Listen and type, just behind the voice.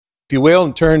If you will,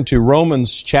 and turn to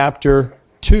Romans chapter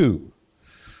 2.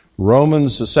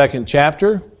 Romans, the second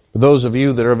chapter. For those of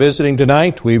you that are visiting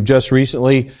tonight, we've just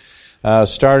recently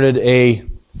started a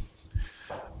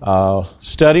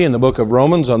study in the book of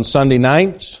Romans on Sunday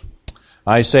nights.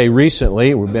 I say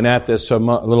recently, we've been at this a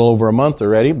little over a month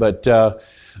already, but that's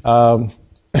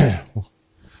kind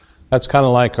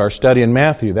of like our study in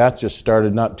Matthew. That just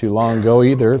started not too long ago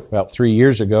either, about 3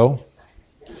 years ago.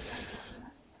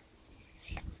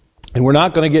 And we're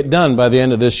not going to get done by the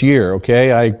end of this year,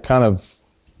 okay? I kind of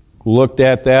looked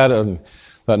at that and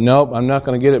thought, nope, I'm not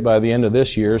going to get it by the end of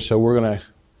this year, so we're going to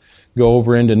go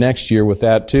over into next year with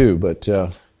that too. But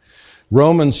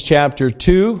Romans chapter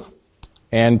 2,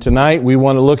 and tonight we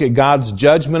want to look at God's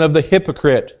judgment of the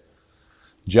hypocrite.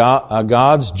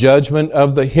 God's judgment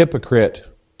of the hypocrite.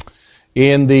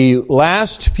 In the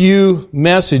last few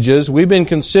messages, we've been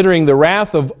considering the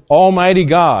wrath of Almighty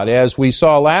God. As we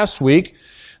saw last week,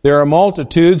 there are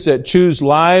multitudes that choose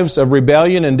lives of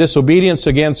rebellion and disobedience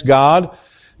against God,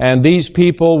 and these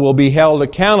people will be held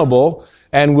accountable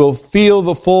and will feel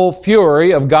the full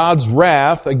fury of God's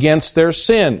wrath against their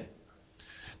sin.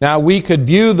 Now, we could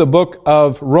view the book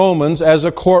of Romans as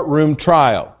a courtroom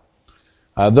trial.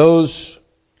 Those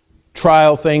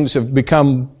trial things have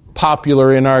become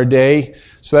popular in our day,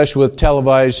 especially with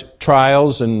televised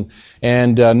trials and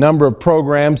a number of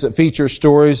programs that feature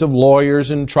stories of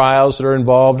lawyers and trials that are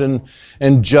involved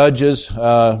and judges.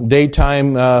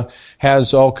 Daytime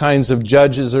has all kinds of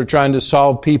judges that are trying to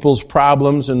solve people's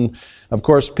problems, and of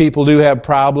course people do have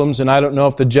problems, and I don't know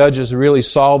if the judges really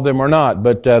solve them or not,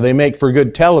 but they make for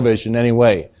good television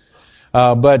anyway.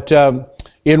 But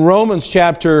in Romans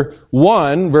chapter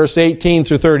 1, verse 18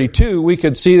 through 32, we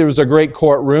could see there was a great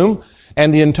courtroom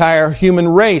and the entire human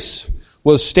race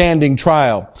was standing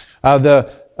trial.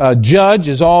 The judge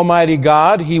is Almighty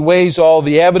God. He weighs all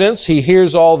the evidence. He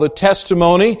hears all the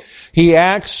testimony. He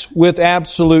acts with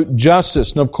absolute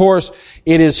justice. And of course,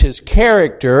 it is His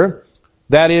character,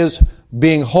 that is,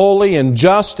 being holy and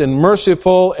just and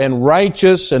merciful and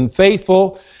righteous and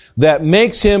faithful, that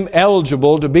makes Him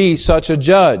eligible to be such a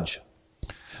judge.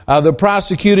 The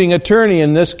prosecuting attorney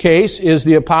in this case is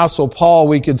the Apostle Paul,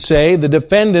 we could say. The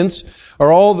defendants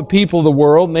are all the people of the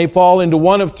world, and they fall into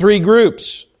one of three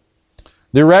groups.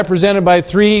 They're represented by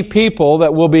three people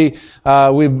that will be,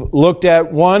 we've looked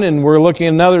at one, and we're looking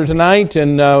at another tonight,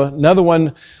 and another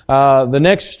one the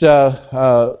next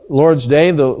Lord's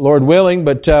Day, the Lord willing,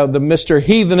 but the Mr.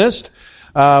 Heathenist,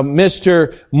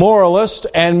 Mr. Moralist,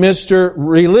 and Mr.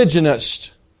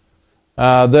 Religionist.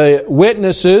 The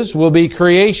witnesses will be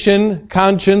creation,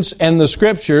 conscience, and the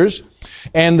Scriptures.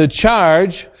 And the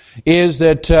charge is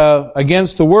that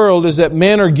against the world is that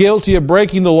men are guilty of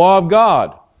breaking the law of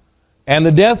God. And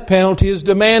the death penalty is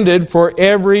demanded for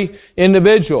every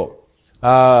individual.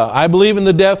 I believe in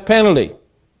the death penalty.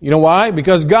 You know why?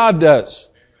 Because God does.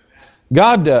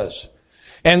 God does.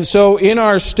 And so in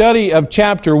our study of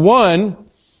chapter 1,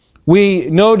 we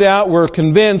no doubt were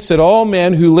convinced that all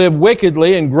men who live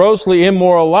wickedly and grossly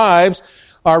immoral lives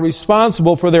are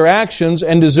responsible for their actions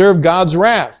and deserve God's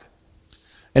wrath.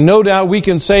 And no doubt we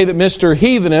can say that Mr.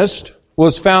 Heathenist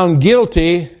was found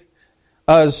guilty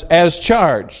as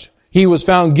charged. He was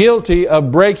found guilty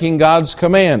of breaking God's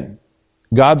command,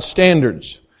 God's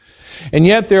standards. And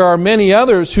yet there are many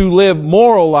others who live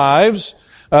moral lives.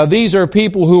 These are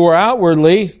people who are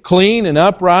outwardly clean and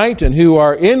upright and who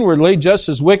are inwardly just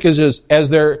as wicked as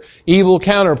their evil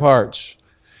counterparts.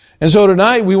 And so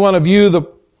tonight we want to view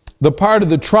the part of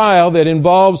the trial that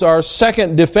involves our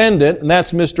second defendant, and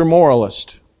that's Mr.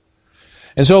 Moralist.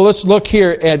 And so let's look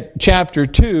here at chapter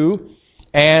 2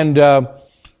 and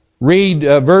read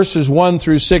verses 1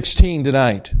 through 16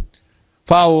 tonight.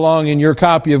 Follow along in your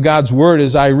copy of God's Word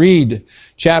as I read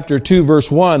chapter 2, verse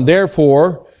 1.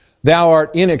 Therefore, thou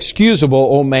art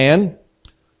inexcusable, O man,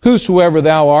 whosoever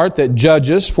thou art that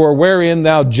judgest, for wherein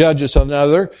thou judgest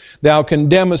another, thou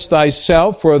condemnest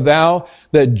thyself, for thou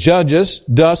that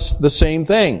judgest dost the same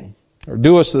thing, or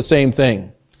doest the same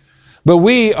thing. But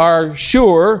we are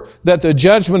sure that the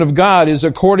judgment of God is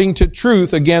according to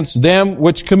truth against them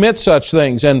which commit such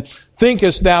things. And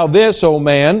thinkest thou this, O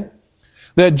man,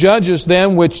 that judgest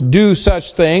them which do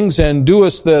such things, and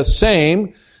doest the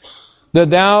same, that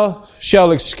thou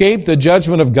shalt escape the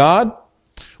judgment of God?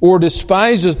 Or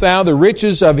despisest thou the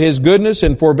riches of His goodness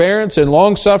and forbearance and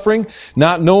longsuffering,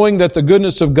 not knowing that the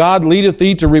goodness of God leadeth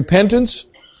thee to repentance?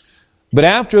 But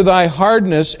after thy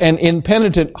hardness and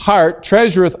impenitent heart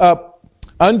treasureth up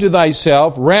unto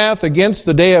thyself wrath against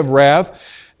the day of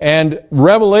wrath, and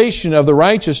revelation of the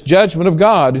righteous judgment of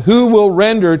God, who will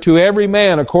render to every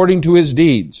man according to his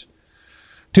deeds.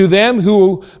 To them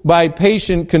who by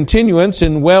patient continuance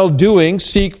in well-doing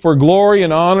seek for glory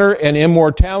and honor and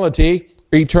immortality,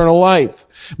 eternal life.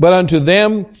 But unto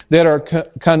them that are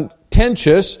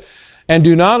contentious and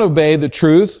do not obey the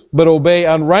truth, but obey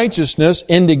unrighteousness,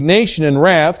 indignation and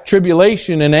wrath,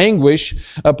 tribulation and anguish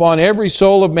upon every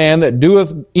soul of man that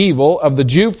doeth evil, of the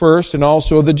Jew first and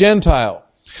also of the Gentile.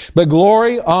 But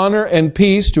glory, honor, and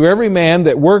peace to every man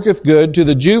that worketh good, to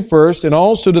the Jew first and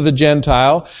also to the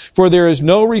Gentile, for there is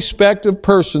no respect of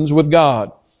persons with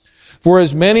God. For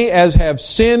as many as have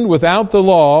sinned without the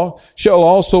law shall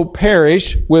also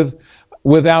perish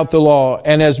without the law,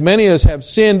 and as many as have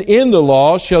sinned in the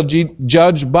law shall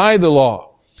judge by the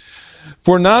law.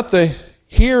 For not the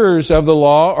hearers of the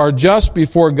law are just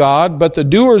before God, but the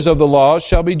doers of the law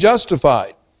shall be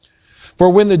justified.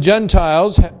 For when the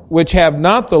Gentiles, which have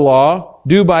not the law,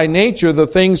 do by nature the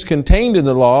things contained in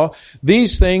the law,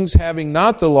 these things, having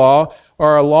not the law,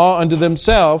 are a law unto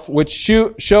themselves, which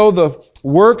show the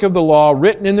work of the law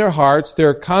written in their hearts,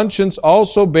 their conscience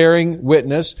also bearing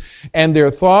witness, and their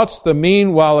thoughts the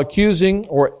meanwhile accusing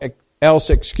or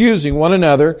else excusing one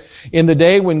another, in the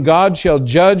day when God shall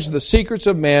judge the secrets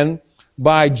of men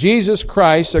by Jesus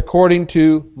Christ according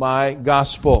to my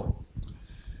gospel.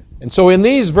 And so in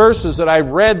these verses that I've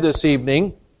read this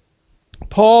evening,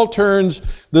 Paul turns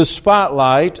the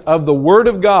spotlight of the Word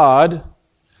of God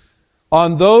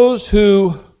on those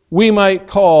who we might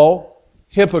call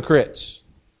hypocrites.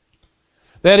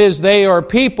 That is, they are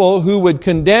people who would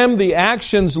condemn the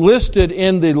actions listed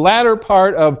in the latter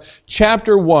part of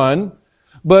chapter 1,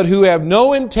 but who have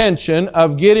no intention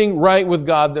of getting right with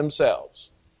God themselves.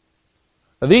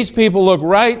 Now, these people look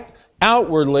right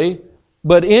outwardly,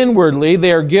 but inwardly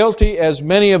they are guilty as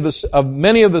many of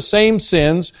the same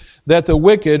sins that the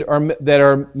wicked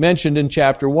are mentioned in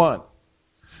chapter 1.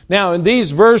 Now, in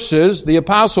these verses, the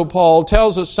Apostle Paul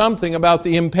tells us something about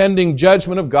the impending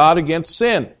judgment of God against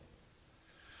sin.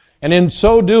 And in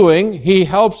so doing, he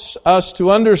helps us to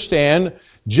understand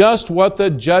just what the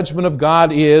judgment of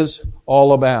God is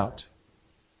all about.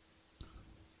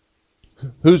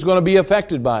 Who's going to be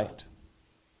affected by it?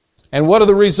 And what are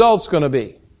the results going to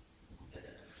be?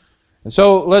 And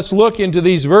so let's look into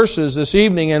these verses this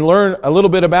evening and learn a little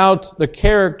bit about the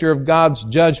character of God's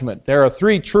judgment. There are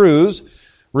 3 truths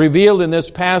revealed in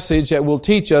this passage that will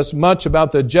teach us much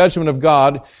about the judgment of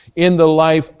God in the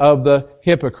life of the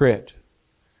hypocrite.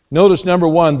 Notice, number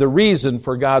 1, the reason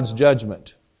for God's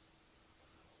judgment.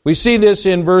 We see this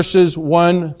in verses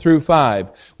 1 through 5.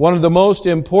 One of the most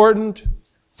important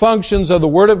functions of the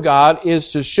Word of God is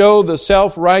to show the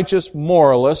self-righteous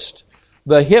moralist,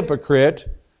 the hypocrite,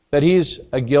 that he's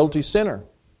a guilty sinner.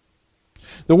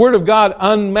 The Word of God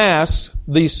unmasks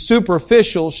the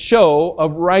superficial show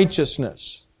of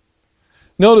righteousness.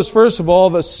 Notice, first of all,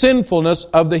 the sinfulness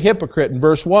of the hypocrite in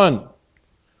verse 1.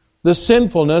 The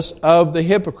sinfulness of the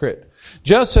hypocrite.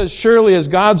 Just as surely as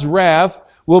God's wrath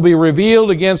will be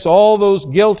revealed against all those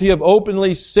guilty of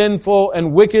openly sinful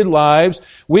and wicked lives,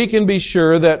 we can be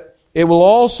sure that it will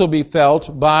also be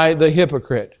felt by the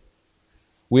hypocrite.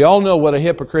 We all know what a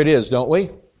hypocrite is, don't we?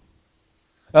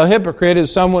 A hypocrite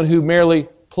is someone who merely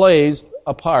plays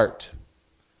a part.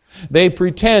 They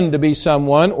pretend to be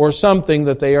someone or something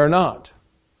that they are not.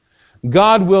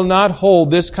 God will not hold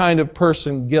this kind of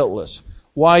person guiltless.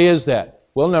 Why is that?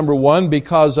 Well, number 1,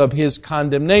 because of His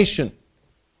condemnation.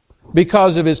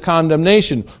 Because of His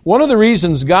condemnation. One of the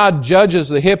reasons God judges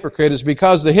the hypocrite is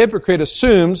because the hypocrite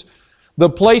assumes the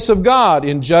place of God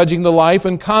in judging the life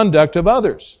and conduct of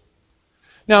others.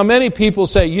 Now, many people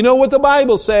say, you know what the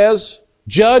Bible says?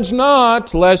 Judge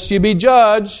not, lest you be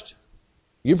judged.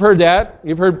 You've heard that.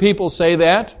 You've heard people say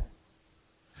that.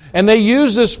 And they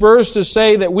use this verse to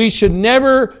say that we should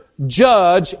never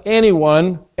judge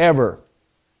anyone ever.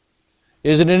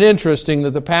 Isn't it interesting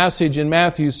that the passage in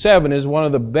Matthew 7 is one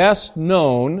of the best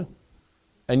known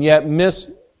and yet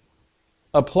misapplied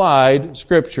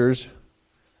scriptures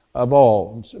of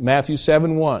all? It's Matthew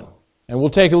 7:1. And we'll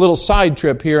take a little side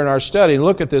trip here in our study and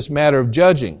look at this matter of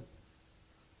judging.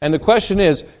 And the question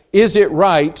is it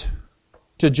right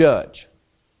to judge?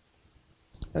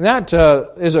 And that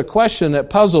is a question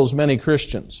that puzzles many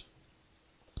Christians.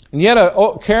 And yet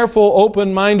a careful,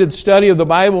 open-minded study of the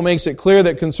Bible makes it clear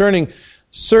that concerning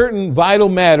certain vital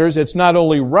matters, it's not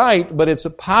only right, but it's a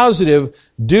positive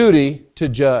duty to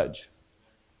judge.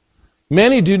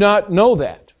 Many do not know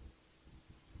that.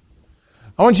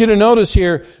 I want you to notice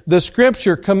here, the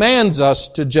Scripture commands us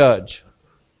to judge.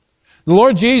 The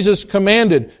Lord Jesus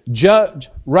commanded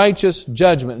righteous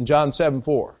judgment in John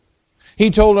 7:4. He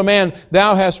told a man,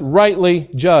 thou hast rightly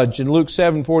judged in Luke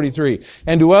 7:43.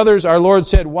 And to others our Lord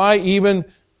said, why even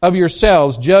of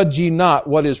yourselves, judge ye not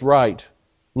what is right.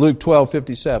 Luke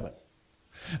 12:57.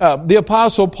 The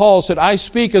Apostle Paul said, I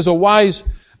speak as to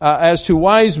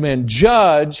wise men,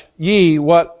 judge ye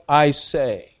what I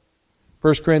say.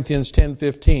 1 Corinthians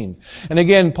 10:15. And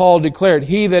again, Paul declared,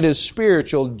 he that is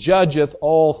spiritual judgeth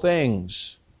all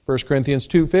things. 1 Corinthians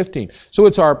 2:15. So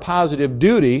it's our positive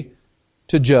duty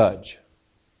to judge.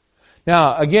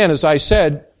 Now, again, as I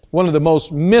said, one of the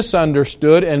most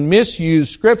misunderstood and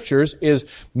misused scriptures is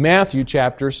Matthew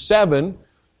chapter 7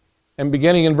 and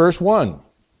beginning in verse 1.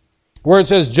 Where it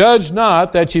says, judge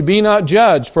not that ye be not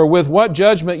judged, for with what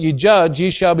judgment ye judge,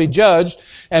 ye shall be judged,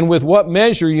 and with what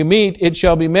measure ye mete, it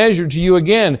shall be measured to you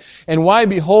again. And why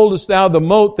beholdest thou the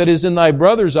mote that is in thy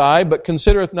brother's eye, but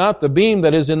considereth not the beam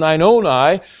that is in thine own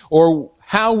eye? Or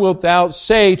how wilt thou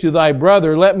say to thy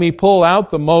brother, let me pull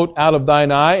out the mote out of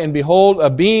thine eye, and behold,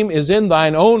 a beam is in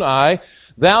thine own eye?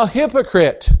 Thou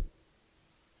hypocrite!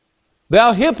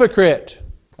 Thou hypocrite!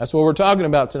 That's what we're talking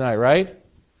about tonight, right?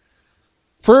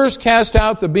 First cast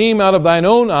out the beam out of thine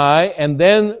own eye, and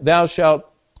then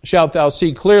shalt thou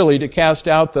see clearly to cast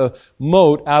out the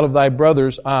mote out of thy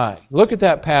brother's eye. Look at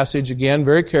that passage again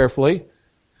very carefully.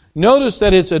 Notice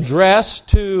that it's addressed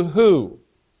to who?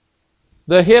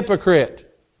 The hypocrite.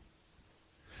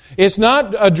 It's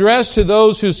not addressed to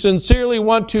those who sincerely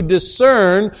want to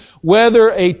discern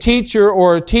whether a teacher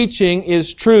or a teaching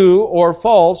is true or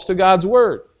false to God's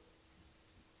Word.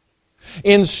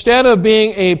 Instead of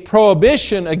being a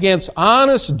prohibition against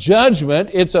honest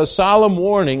judgment, it's a solemn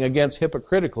warning against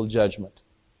hypocritical judgment.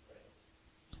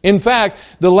 In fact,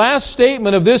 the last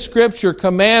statement of this scripture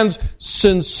commands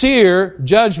sincere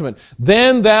judgment.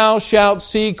 Then thou shalt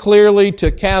see clearly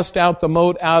to cast out the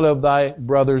mote out of thy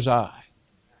brother's eye.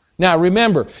 Now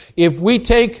remember, if we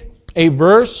take a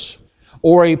verse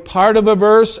or a part of a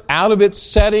verse out of its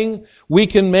setting, we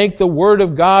can make the Word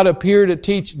of God appear to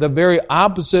teach the very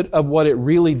opposite of what it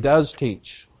really does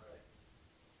teach.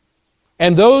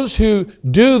 And those who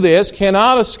do this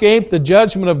cannot escape the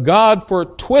judgment of God for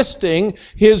twisting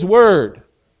His Word.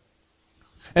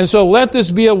 And so let this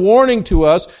be a warning to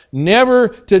us never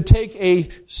to take a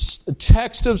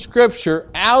text of Scripture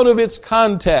out of its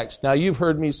context. Now you've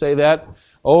heard me say that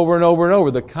over and over and over.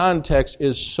 The context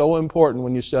is so important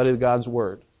when you study God's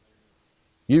Word.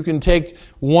 You can take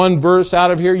one verse out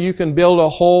of here, you can build a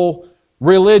whole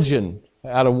religion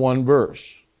out of one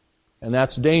verse. And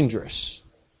that's dangerous.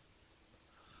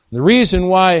 The reason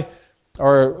why,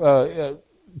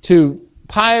 to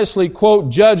piously quote,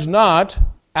 judge not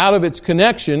out of its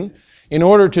connection in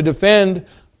order to defend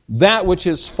that which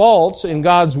is false in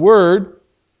God's Word,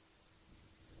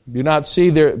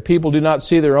 people do not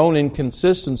see their own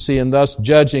inconsistency in thus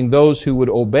judging those who would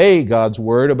obey God's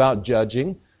Word about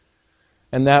judging,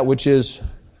 and that which is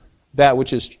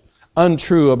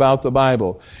untrue about the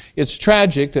Bible. It's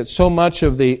tragic that so much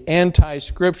of the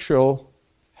anti-scriptural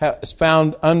has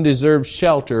found undeserved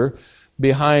shelter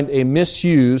behind a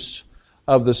misuse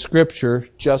of the Scripture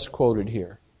just quoted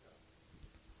here.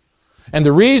 And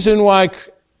the reason why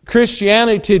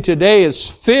Christianity today is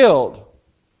filled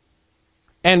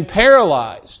and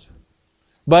paralyzed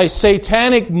by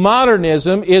satanic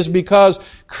modernism is because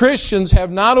Christians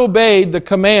have not obeyed the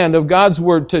command of God's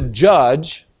Word to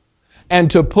judge and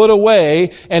to put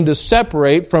away and to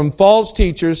separate from false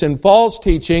teachers and false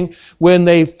teaching when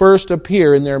they first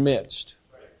appear in their midst.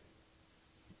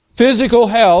 Physical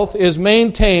health is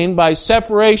maintained by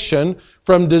separation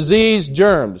from disease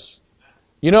germs.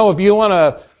 You know, if you want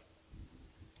to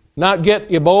not get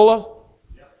Ebola,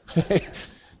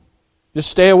 just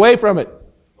stay away from it.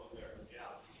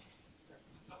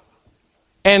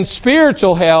 And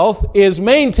spiritual health is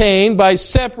maintained by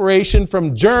separation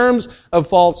from germs of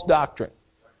false doctrine.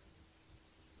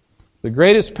 The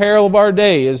greatest peril of our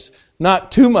day is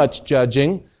not too much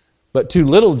judging, but too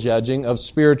little judging of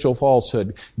spiritual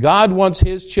falsehood. God wants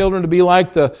His children to be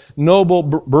like the noble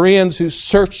Bereans who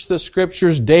searched the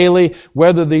Scriptures daily,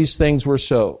 whether these things were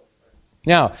so.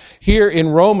 Now, here in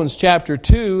Romans chapter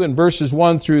 2 and verses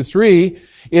 1 through 3,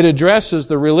 it addresses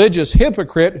the religious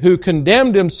hypocrite who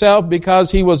condemned himself because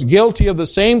he was guilty of the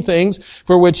same things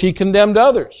for which he condemned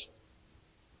others.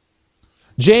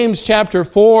 James chapter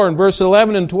 4 and verse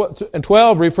 11 and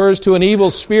 12 refers to an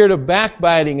evil spirit of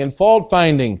backbiting and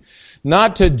fault-finding,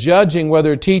 not to judging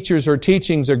whether teachers or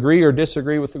teachings agree or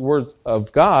disagree with the Word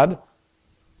of God.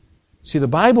 See, the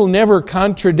Bible never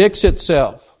contradicts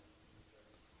itself.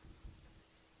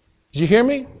 Did you hear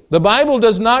me? The Bible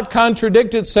does not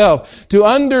contradict itself. To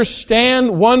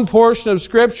understand one portion of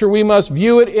Scripture, we must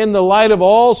view it in the light of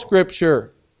all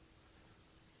Scripture.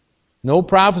 No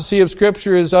prophecy of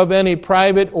Scripture is of any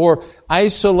private or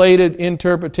isolated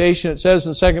interpretation. It says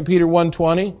in 2 Peter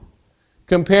 1:20,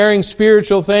 comparing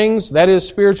spiritual things, that is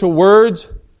spiritual words,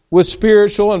 with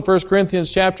spiritual in 1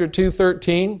 Corinthians chapter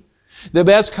 2:13. The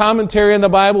best commentary on the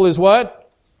Bible is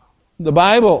what? The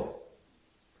Bible.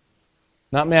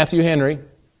 Not Matthew Henry.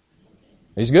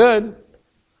 He's good.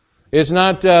 It's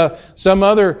not some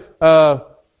other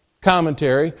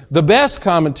commentary. The best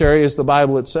commentary is the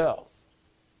Bible itself.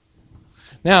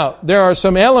 Now, there are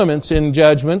some elements in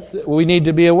judgment that we need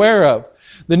to be aware of.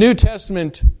 The New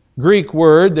Testament Greek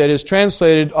word that is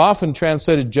often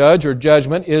translated judge or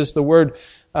judgment, is the word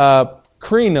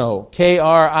krino,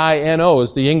 K-R-I-N-O,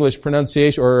 is the English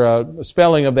pronunciation or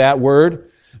spelling of that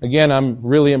word. Again, I'm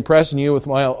really impressing you with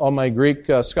all my Greek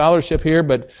scholarship here,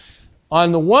 but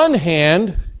on the one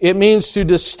hand, it means to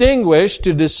distinguish,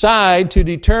 to decide, to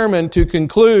determine, to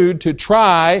conclude, to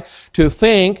try, to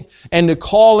think, and to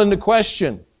call into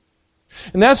question.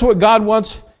 And that's what God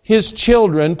wants His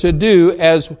children to do,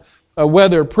 as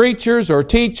whether preachers or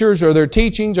teachers or their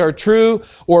teachings are true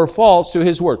or false to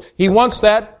His Word. He wants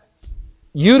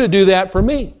you to do that for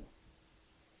me.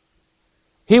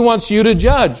 He wants you to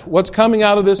judge what's coming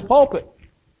out of this pulpit.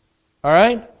 All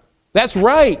right? That's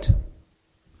right.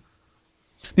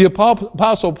 The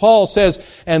Apostle Paul says,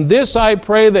 "And this I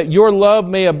pray, that your love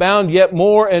may abound yet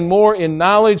more and more in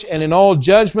knowledge and in all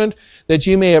judgment, that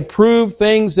you may approve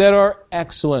things that are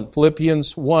excellent."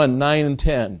 Philippians 1:9 and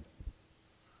 10.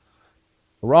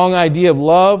 The wrong idea of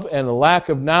love and a lack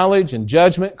of knowledge and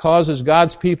judgment causes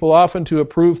God's people often to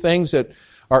approve things that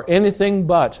are anything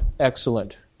but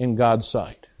excellent in God's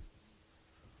sight.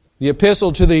 The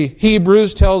epistle to the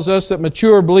Hebrews tells us that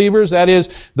mature believers, that is,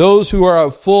 those who are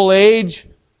of full age,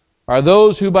 are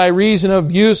those who by reason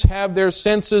of use have their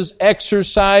senses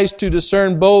exercised to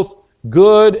discern both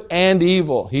good and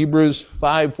evil. Hebrews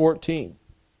 5:14.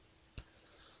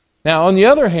 Now, on the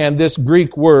other hand, this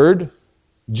Greek word,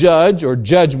 judge or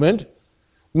judgment,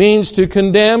 means to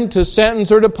condemn, to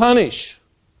sentence, or to punish.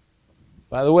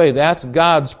 By the way, that's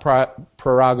God's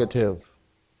prerogative.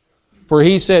 For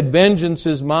He said, "Vengeance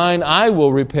is mine, I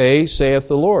will repay, saith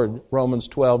the Lord." Romans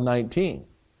 12:19.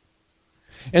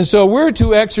 And so we're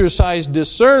to exercise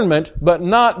discernment, but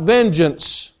not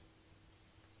vengeance.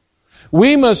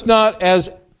 We must not, as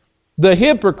the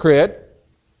hypocrite,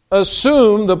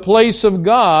 assume the place of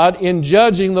God in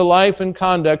judging the life and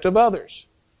conduct of others.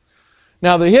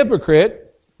 Now, the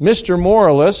hypocrite, Mr.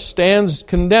 Moralist, stands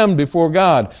condemned before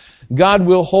God. God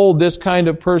will hold this kind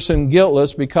of person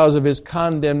guiltless because of his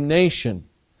condemnation.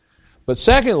 But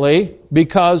secondly,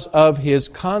 because of his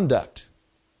conduct.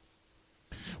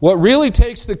 What really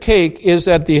takes the cake is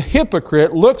that the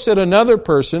hypocrite looks at another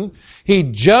person, he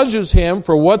judges him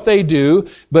for what they do,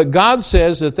 but God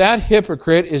says that that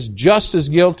hypocrite is just as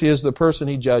guilty as the person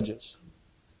he judges.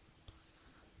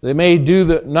 They may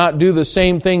not do the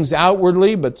same things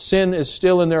outwardly, but sin is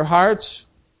still in their hearts.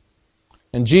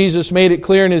 And Jesus made it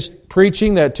clear in His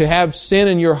preaching that to have sin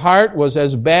in your heart was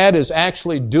as bad as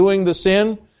actually doing the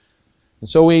sin. And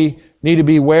so we need to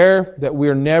be aware that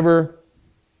we're never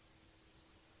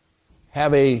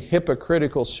have a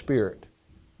hypocritical spirit.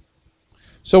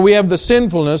 So we have the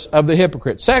sinfulness of the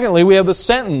hypocrite. Secondly, we have the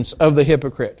sentence of the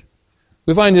hypocrite.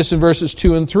 We find this in verses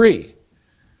 2 and 3.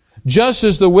 Just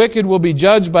as the wicked will be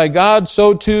judged by God,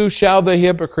 so too shall the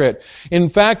hypocrite. In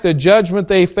fact, the judgment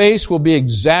they face will be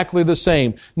exactly the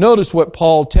same. Notice what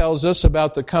Paul tells us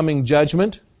about the coming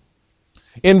judgment.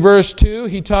 In verse 2,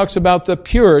 he talks about the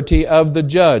purity of the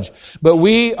judge. But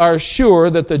we are sure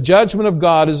that the judgment of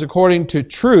God is according to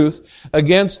truth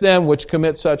against them which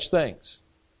commit such things.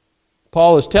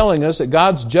 Paul is telling us that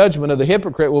God's judgment of the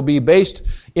hypocrite will be based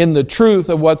in the truth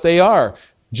of what they are,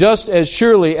 just as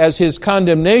surely as His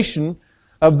condemnation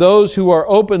of those who are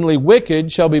openly wicked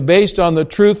shall be based on the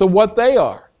truth of what they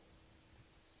are.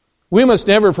 We must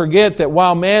never forget that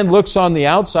while man looks on the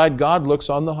outside, God looks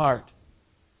on the heart.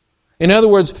 In other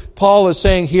words, Paul is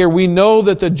saying here, we know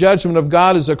that the judgment of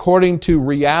God is according to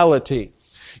reality.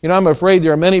 You know, I'm afraid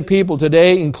there are many people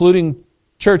today, including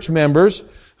church members,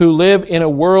 who live in a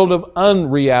world of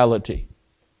unreality.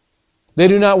 They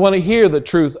do not want to hear the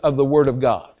truth of the Word of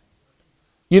God.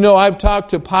 You know, I've talked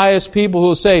to pious people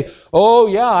who say, "Oh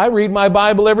yeah, I read my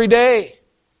Bible every day."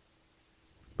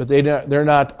 But they're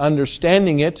not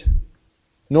understanding it,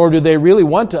 nor do they really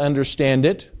want to understand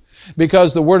it.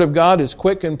 Because the Word of God is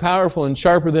quick and powerful and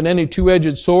sharper than any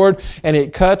two-edged sword, and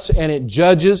it cuts and it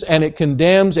judges and it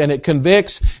condemns and it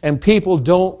convicts, and people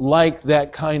don't like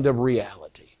that kind of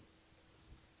reality.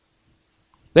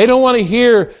 They don't want to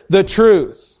hear the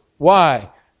truth. Why?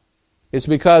 It's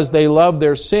because they love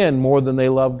their sin more than they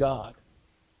love God.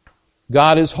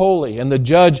 God is holy, and the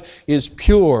judge is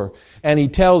pure, and he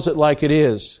tells it like it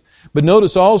is. But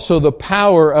notice also the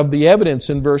power of the evidence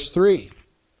in verse 3.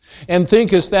 And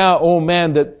thinkest thou, O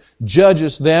man, that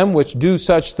judgest them which do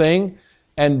such thing,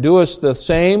 and doest the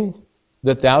same,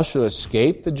 that thou shalt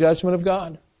escape the judgment of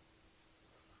God?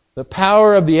 The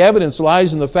power of the evidence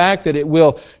lies in the fact that it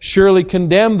will surely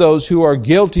condemn those who are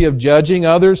guilty of judging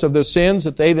others of the sins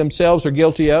that they themselves are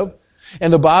guilty of.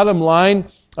 And the bottom line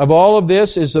of all of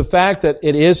this is the fact that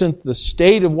it isn't the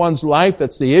state of one's life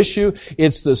that's the issue,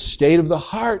 it's the state of the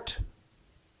heart.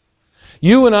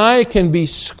 You and I can be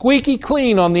squeaky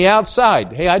clean on the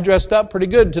outside. Hey, I dressed up pretty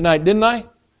good tonight, didn't I?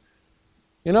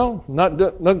 You know,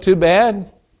 not look too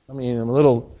bad. I mean, I'm a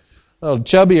little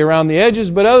chubby around the edges,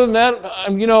 but other than that,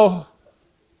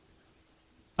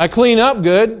 I clean up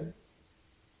good.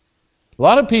 A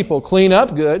lot of people clean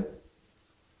up good.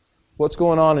 What's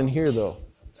going on in here, though?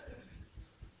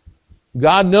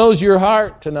 God knows your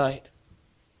heart tonight.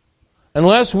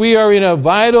 Unless we are in a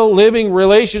vital, living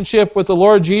relationship with the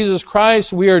Lord Jesus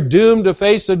Christ, we are doomed to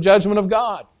face the judgment of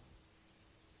God.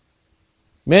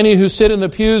 Many who sit in the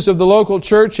pews of the local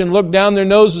church and look down their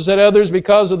noses at others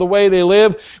because of the way they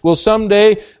live will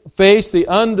someday face the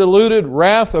undiluted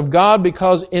wrath of God,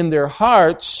 because in their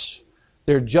hearts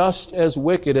they're just as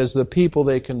wicked as the people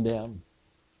they condemn.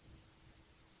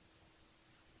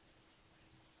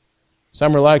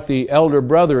 Some are like the elder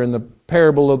brother in the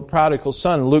parable of the prodigal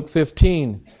son in Luke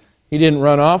 15. He didn't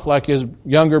run off like his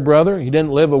younger brother. He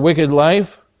didn't live a wicked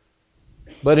life.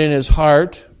 But in his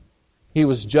heart, he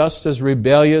was just as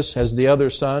rebellious as the other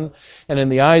son. And in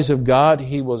the eyes of God,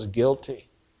 he was guilty.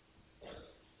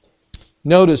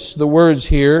 Notice the words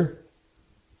here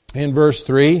in verse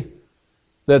 3,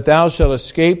 that thou shalt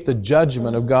escape the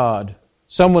judgment of God.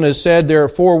 Someone has said there are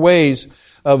 4 ways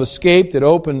of escape that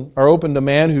are open to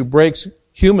man who breaks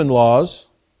human laws.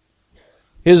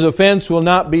 His offense will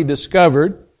not be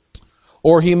discovered,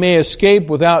 or he may escape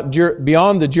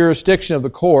beyond the jurisdiction of the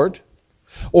court,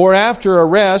 or after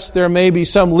arrest there may be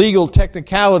some legal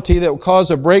technicality that will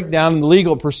cause a breakdown in the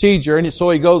legal procedure, and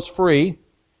so he goes free.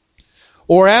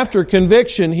 Or after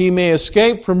conviction he may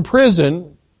escape from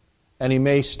prison, and he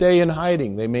may stay in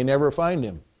hiding. They may never find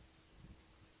him.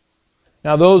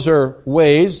 Now those are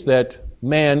ways that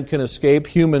man can escape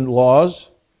human laws.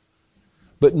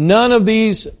 But none of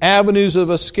these avenues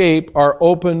of escape are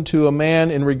open to a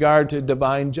man in regard to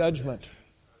divine judgment.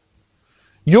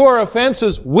 Your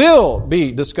offenses will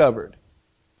be discovered.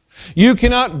 You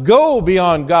cannot go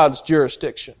beyond God's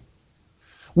jurisdiction.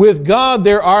 With God,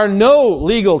 there are no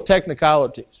legal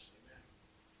technicalities.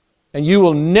 And you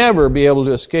will never be able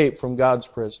to escape from God's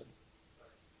prison.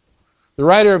 The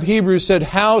writer of Hebrews said,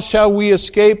 how shall we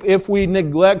escape if we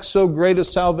neglect so great a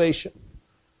salvation?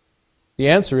 The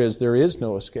answer is, there is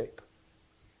no escape.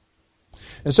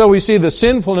 And so we see the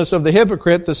sinfulness of the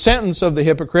hypocrite, the sentence of the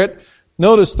hypocrite.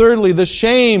 Notice thirdly, the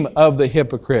shame of the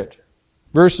hypocrite.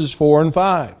 Verses 4 and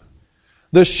 5.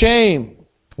 The shame.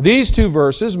 These 2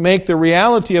 verses make the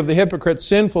reality of the hypocrite's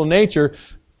sinful nature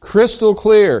crystal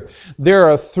clear. There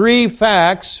are 3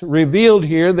 facts revealed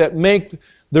here that make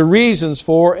the reasons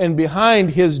for and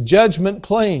behind his judgment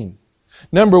plain.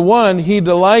 Number 1, he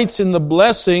delights in the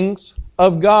blessings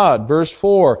of God. Verse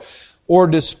 4, or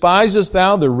despisest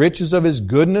thou the riches of his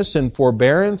goodness and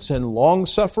forbearance and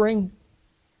long-suffering?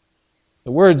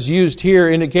 The words used here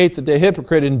indicate that the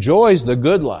hypocrite enjoys the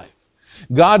good life.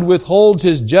 God withholds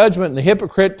his judgment, and the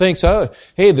hypocrite thinks,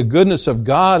 hey, the goodness of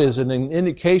God is an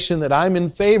indication that I'm in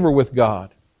favor with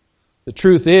God. The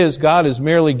truth is, God is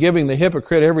merely giving the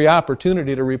hypocrite every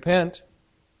opportunity to repent.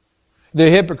 The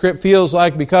hypocrite feels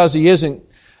like because he isn't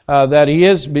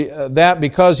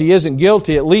because he isn't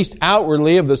guilty, at least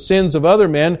outwardly, of the sins of other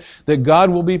men, that God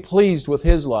will be pleased with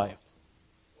his life.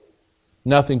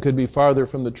 Nothing could be farther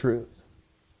from the truth.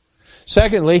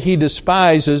 Secondly, he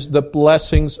despises the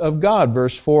blessings of God.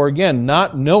 Verse 4 again,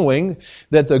 not knowing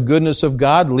that the goodness of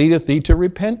God leadeth thee to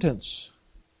repentance.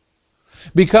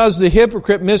 Because the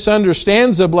hypocrite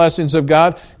misunderstands the blessings of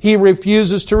God, he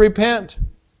refuses to repent.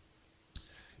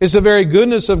 It's the very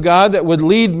goodness of God that would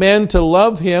lead men to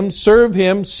love Him, serve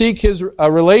Him, seek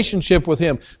a relationship with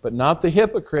Him, but not the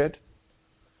hypocrite.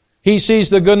 He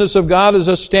sees the goodness of God as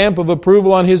a stamp of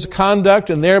approval on his conduct,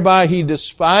 and thereby he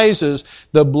despises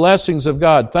the blessings of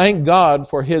God. Thank God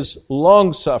for His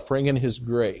long-suffering and His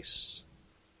grace.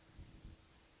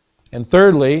 And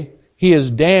thirdly, he is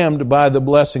damned by the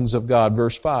blessings of God.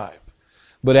 Verse 5.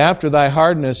 But after thy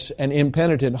hardness and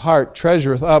impenitent heart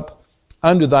treasureth up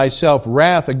unto thyself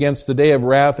wrath against the day of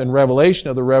wrath and revelation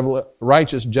of the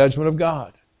righteous judgment of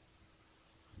God.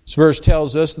 This verse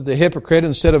tells us that the hypocrite,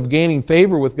 instead of gaining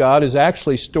favor with God, is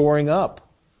actually storing up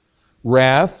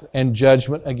wrath and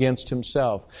judgment against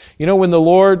himself. You know, when the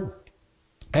Lord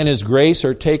and His grace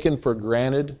are taken for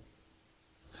granted,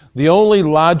 the only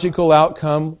logical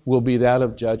outcome will be that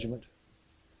of judgment.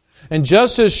 And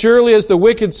just as surely as the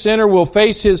wicked sinner will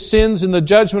face his sins in the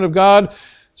judgment of God,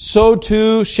 so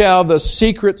too shall the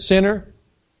secret sinner.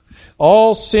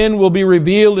 All sin will be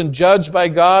revealed and judged by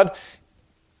God.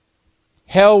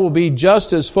 Hell will be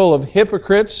just as full of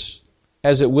hypocrites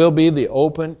as it will be the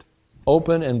open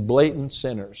and blatant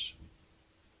sinners.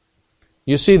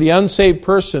 You see, the unsaved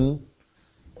person,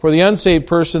 for the unsaved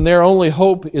person, their only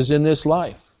hope is in this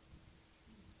life.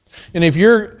 And if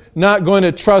you're not going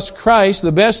to trust Christ,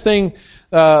 the best thing,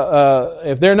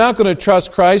 if they're not going to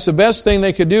trust Christ, the best thing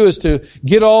they could do is to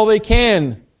get all they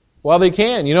can while they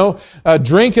can. You know,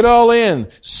 drink it all in.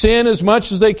 Sin as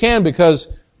much as they can, because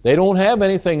they don't have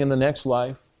anything in the next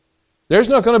life. There's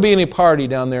not going to be any party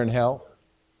down there in hell.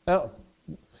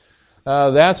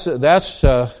 That's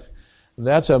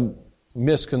a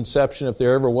misconception if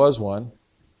there ever was one.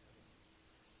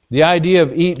 The idea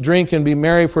of eat, drink, and be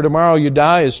merry, for tomorrow you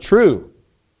die is true.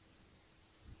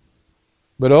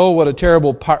 But oh, what a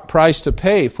terrible price to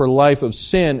pay for a life of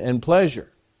sin and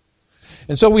pleasure.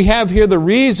 And so we have here the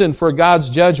reason for God's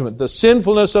judgment: the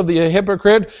sinfulness of the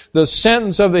hypocrite, the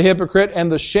sentence of the hypocrite, and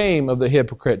the shame of the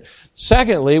hypocrite.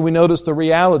 Secondly, we notice the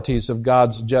realities of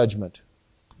God's judgment.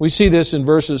 We see this in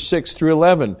verses 6 through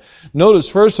 11. Notice,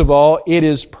 first of all, it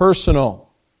is personal.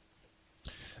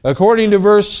 According to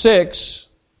verse 6,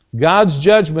 God's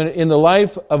judgment in the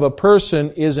life of a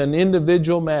person is an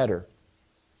individual matter.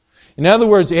 In other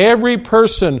words, every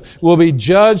person will be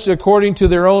judged according to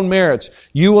their own merits.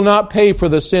 You will not pay for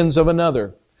the sins of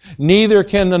another. Neither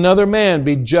can another man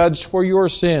be judged for your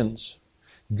sins.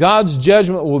 God's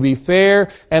judgment will be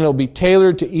fair, and it will be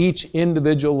tailored to each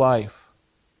individual life.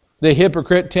 The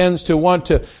hypocrite tends to want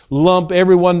to lump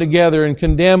everyone together and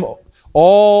condemn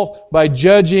all by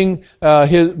judging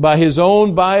by his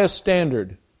own biased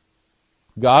standard.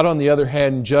 God, on the other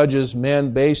hand, judges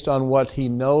men based on what He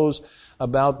knows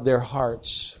about their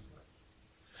hearts.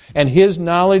 And His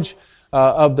knowledge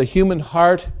of the human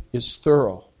heart is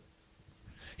thorough.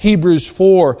 Hebrews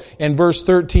 4 and verse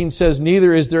 13 says,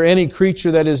 "Neither is there any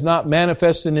creature that is not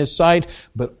manifest in His sight,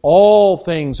 but all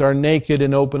things are naked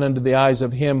and open unto the eyes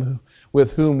of Him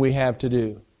with whom we have to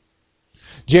do."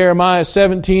 Jeremiah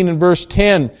 17 and verse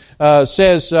 10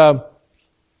 says,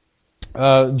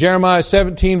 Jeremiah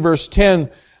 17 verse 10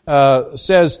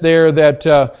 says there that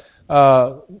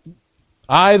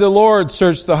I, the Lord,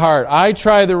 search the heart. I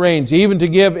try the reins, even to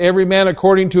give every man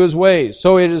according to his ways.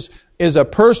 So it is a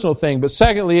personal thing. But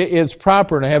secondly, it's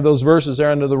proper. And I have those verses there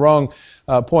under the wrong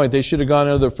point. They should have gone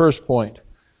under the first point.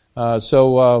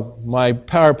 So my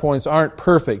PowerPoints aren't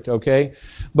perfect, okay?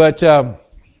 But, and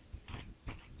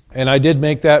I did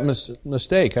make that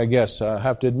mistake, I guess. I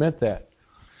have to admit that.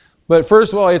 But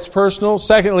first of all, it's personal.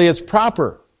 Secondly, it's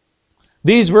proper.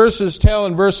 These verses tell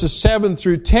in verses 7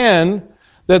 through 10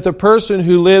 that the person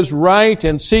who lives right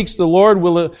and seeks the Lord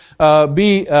will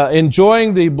be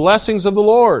enjoying the blessings of the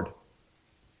Lord,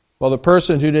 while the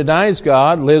person who denies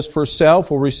God, lives for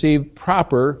self, will receive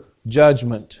proper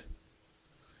judgment.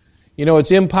 You know,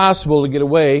 it's impossible to get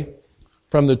away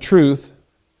from the truth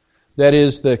that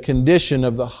is the condition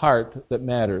of the heart that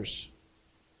matters.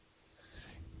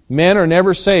 Men are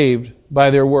never saved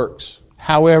by their works.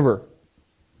 However,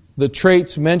 the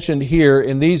traits mentioned here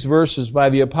in these verses by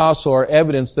the apostle are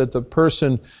evidence that the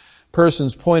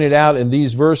persons pointed out in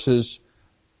these verses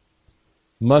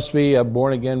must be a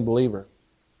born-again believer.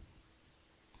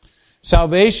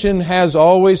 Salvation has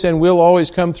always and will always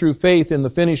come through faith in the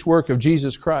finished work of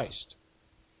Jesus Christ.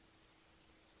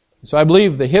 So I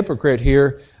believe the hypocrite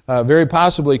here very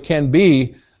possibly can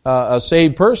be a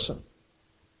saved person.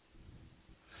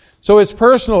 So it's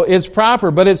personal, it's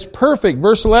proper, but it's perfect.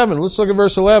 Verse 11, let's look at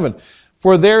verse 11.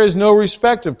 For there is no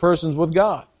respect of persons with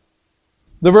God.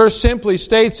 The verse simply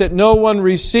states that no one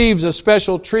receives a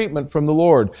special treatment from the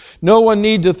Lord. No one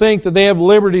need to think that they have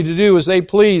liberty to do as they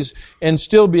please and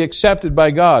still be accepted by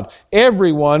God.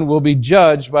 Everyone will be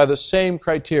judged by the same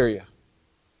criteria: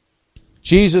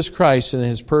 Jesus Christ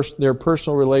and their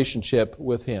personal relationship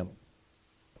with Him.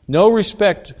 No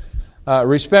respecter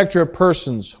of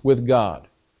persons with God.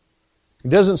 He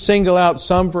doesn't single out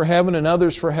some for heaven and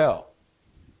others for hell.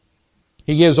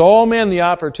 He gives all men the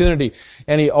opportunity,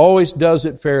 and He always does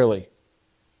it fairly.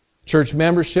 Church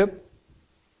membership,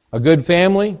 a good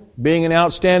family, being an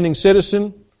outstanding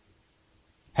citizen,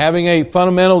 having a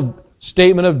fundamental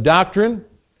statement of doctrine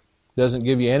doesn't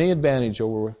give you any advantage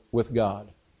over with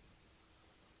God.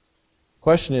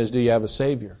 Question is, do you have a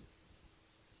Savior?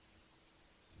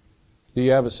 Do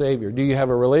you have a Savior? Do you have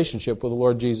a relationship with the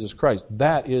Lord Jesus Christ?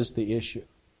 That is the issue.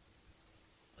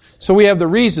 So we have the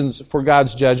reasons for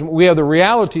God's judgment. We have the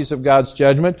realities of God's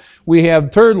judgment. We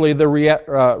have, thirdly,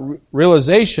 the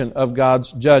realization of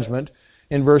God's judgment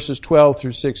in verses 12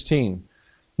 through 16.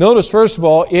 Notice, first of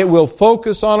all, it will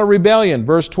focus on a rebellion.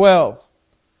 Verse 12.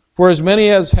 For as many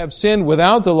as have sinned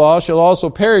without the law shall also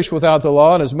perish without the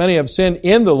law, and as many have sinned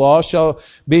in the law shall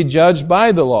be judged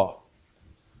by the law.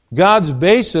 God's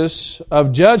basis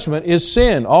of judgment is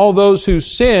sin. All those who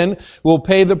sin will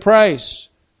pay the price.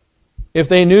 If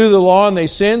they knew the law and they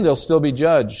sinned, they'll still be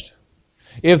judged.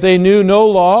 If they knew no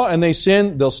law and they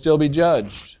sinned, they'll still be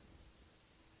judged.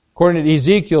 According to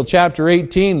Ezekiel chapter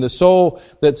 18, the soul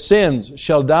that sins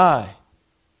shall die.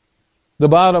 The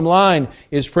bottom line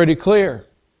is pretty clear.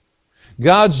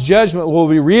 God's judgment will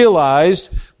be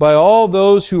realized by all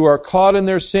those who are caught in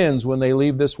their sins when they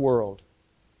leave this world.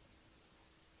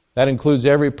 That includes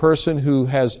every person who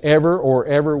has ever or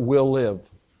ever will live.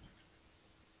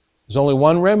 There's only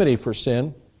one remedy for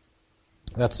sin.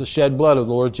 That's the shed blood of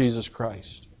the Lord Jesus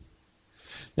Christ.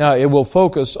 Now, it will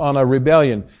focus on a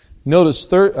rebellion. Notice,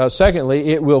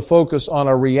 secondly, it will focus on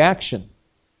a reaction.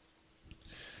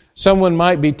 Someone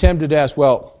might be tempted to ask,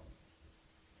 well,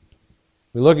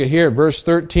 we look at here, verse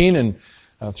 13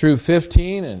 and through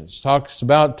 15, and it talks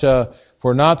about,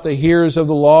 for not the hearers of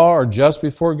the law are just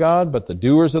before God, but the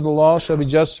doers of the law shall be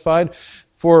justified.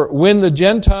 For when the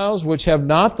Gentiles, which have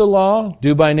not the law,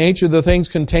 do by nature the things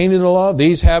contained in the law,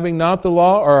 these having not the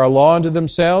law are a law unto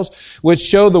themselves, which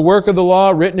show the work of the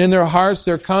law written in their hearts,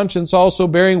 their conscience also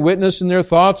bearing witness in their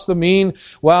thoughts, the mean,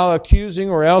 while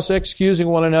accusing or else excusing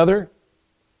one another.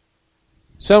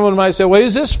 Someone might say, well,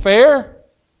 is this fair?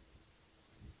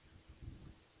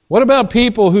 What about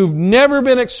people who've never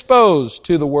been exposed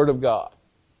to the Word of God?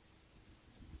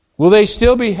 Will they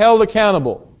still be held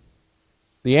accountable?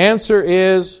 The answer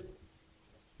is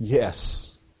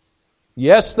yes.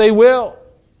 Yes, they will.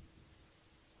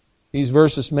 These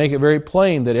verses make it very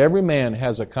plain that every man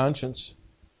has a conscience.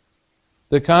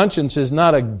 The conscience is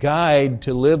not a guide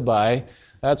to live by.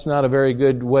 That's not a very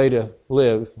good way to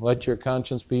live. Let your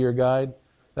conscience be your guide.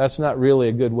 That's not really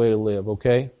a good way to live,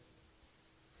 okay?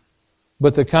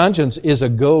 But the conscience is a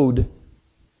goad,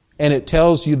 and it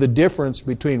tells you the difference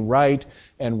between right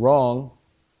and wrong.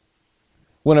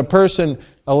 When a person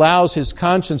allows his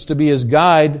conscience to be his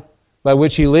guide by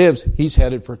which he lives, he's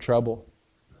headed for trouble.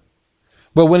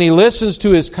 But when he listens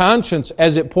to his conscience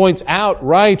as it points out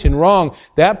right and wrong,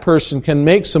 that person can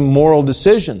make some moral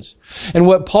decisions. And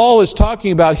what Paul is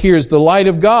talking about here is the light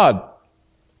of God.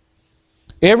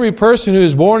 Every person who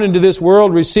is born into this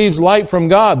world receives light from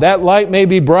God. That light may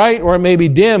be bright or it may be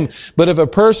dim, but if a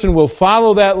person will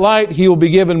follow that light, he will be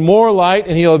given more light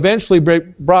and he'll eventually be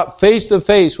brought face to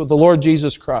face with the Lord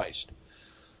Jesus Christ.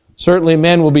 Certainly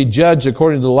men will be judged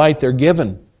according to the light they're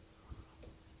given.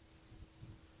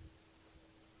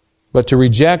 But to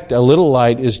reject a little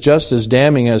light is just as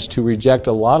damning as to reject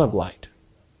a lot of light.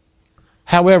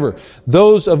 However,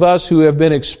 those of us who have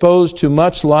been exposed to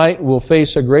much light will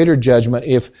face a greater judgment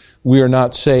if we are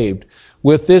not saved.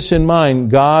 With this in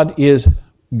mind, God is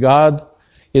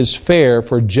fair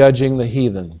for judging the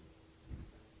heathen.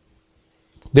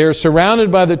 They are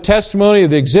surrounded by the testimony of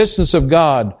the existence of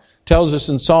God, tells us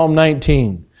in Psalm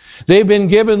 19. They've been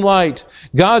given light.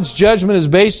 God's judgment is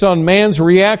based on man's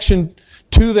reaction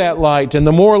to that light. And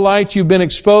the more light you've been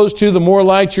exposed to, the more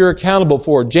light you're accountable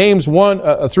for. James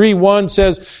 3:1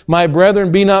 says, my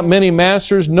brethren, be not many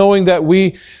masters, knowing that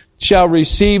we shall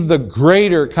receive the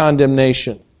greater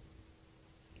condemnation.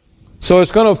 So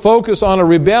it's going to focus on a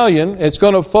rebellion. It's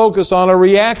going to focus on a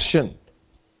reaction.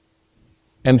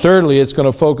 And thirdly, it's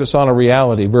going to focus on a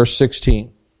reality. Verse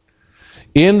 16.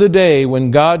 In the day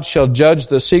when God shall judge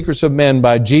the secrets of men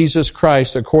by Jesus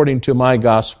Christ according to my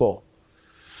gospel.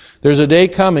 There's a day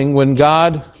coming when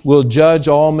God will judge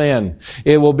all men.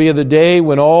 It will be the day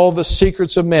when all the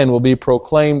secrets of men will be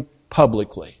proclaimed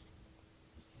publicly.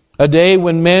 A day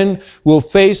when men will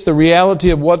face the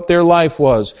reality of what their life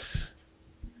was.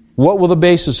 What will the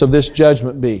basis of this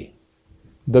judgment be?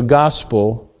 The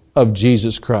gospel of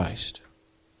Jesus Christ.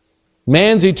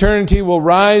 Man's eternity will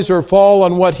rise or fall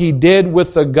on what he did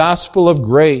with the gospel of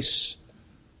grace.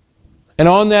 And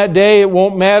on that day, it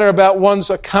won't matter about one's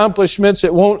accomplishments.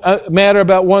 It won't matter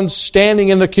about one's standing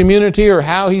in the community or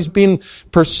how he's been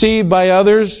perceived by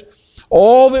others.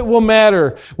 All that will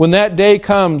matter when that day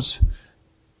comes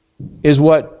is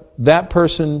what that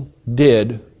person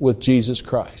did with Jesus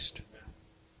Christ.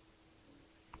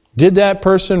 Did that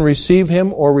person receive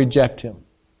Him or reject Him?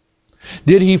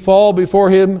 Did he fall before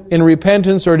him in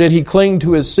repentance, or did he cling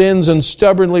to his sins and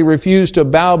stubbornly refuse to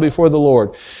bow before the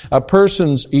Lord? A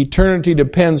person's eternity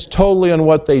depends totally on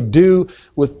what they do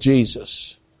with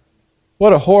Jesus.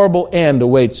 What a horrible end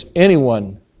awaits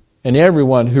anyone and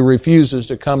everyone who refuses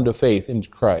to come to faith in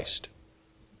Christ.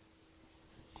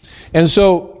 And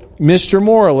so, Mr.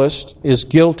 Moralist is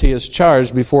guilty as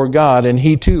charged before God, and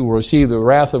he too will receive the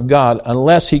wrath of God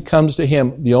unless he comes to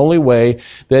Him the only way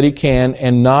that he can,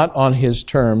 and not on his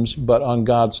terms, but on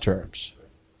God's terms.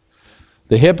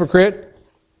 The hypocrite,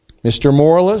 Mr.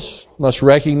 Moralist, must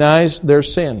recognize their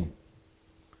sin.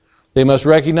 They must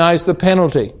recognize the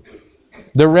penalty,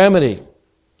 the remedy,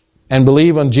 and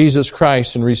believe on Jesus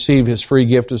Christ and receive His free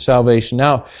gift of salvation.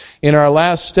 Now, in our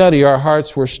last study, our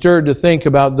hearts were stirred to think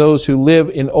about those who live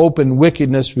in open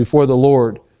wickedness before the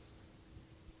Lord.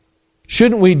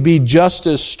 Shouldn't we be just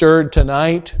as stirred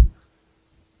tonight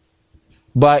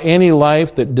by any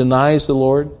life that denies the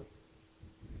Lord?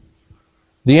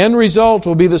 The end result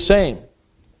will be the same.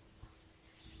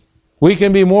 We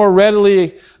can more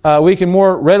readily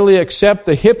accept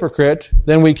the hypocrite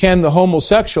than we can the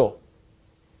homosexual.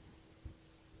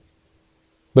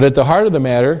 But at the heart of the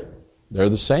matter, they're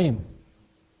the same.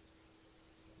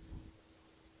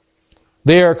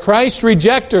 They are Christ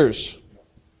rejectors,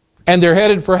 and they're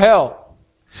headed for hell.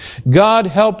 God,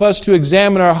 help us to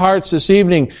examine our hearts this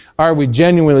evening. Are we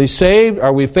genuinely saved?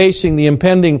 Are we facing the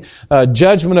impending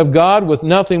judgment of God with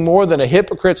nothing more than a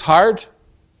hypocrite's heart?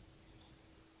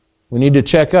 We need to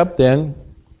check up then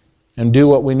and do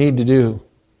what we need to do.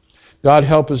 God,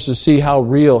 help us to see how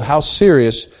real, how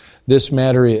serious this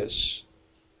matter is.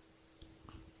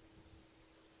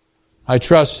 I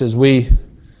trust as we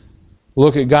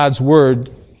look at God's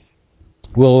Word,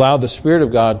 we'll allow the Spirit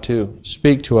of God to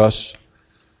speak to us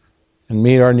and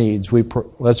meet our needs.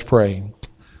 Let's pray.